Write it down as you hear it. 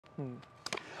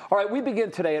All right, we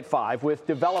begin today at 5 with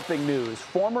developing news.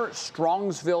 Former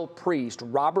Strongsville priest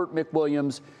Robert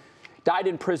McWilliams died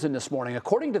in prison this morning.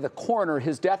 According to the coroner,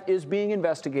 his death is being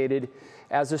investigated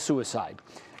as a suicide.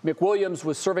 McWilliams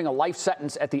was serving a life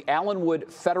sentence at the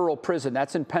Allenwood federal prison.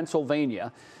 That's in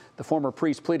Pennsylvania. The former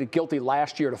priest pleaded guilty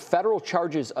last year to federal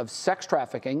charges of sex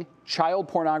trafficking, child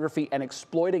pornography, and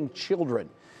exploiting children.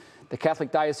 The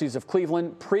Catholic Diocese of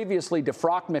Cleveland previously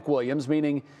defrocked McWilliams,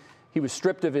 meaning he was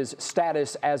stripped of his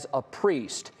status as a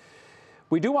priest.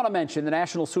 We do want to mention the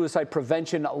National Suicide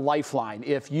Prevention Lifeline.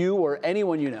 If you or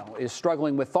anyone you know is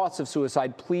struggling with thoughts of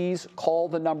suicide, please call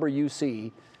the number you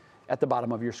see at the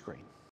bottom of your screen.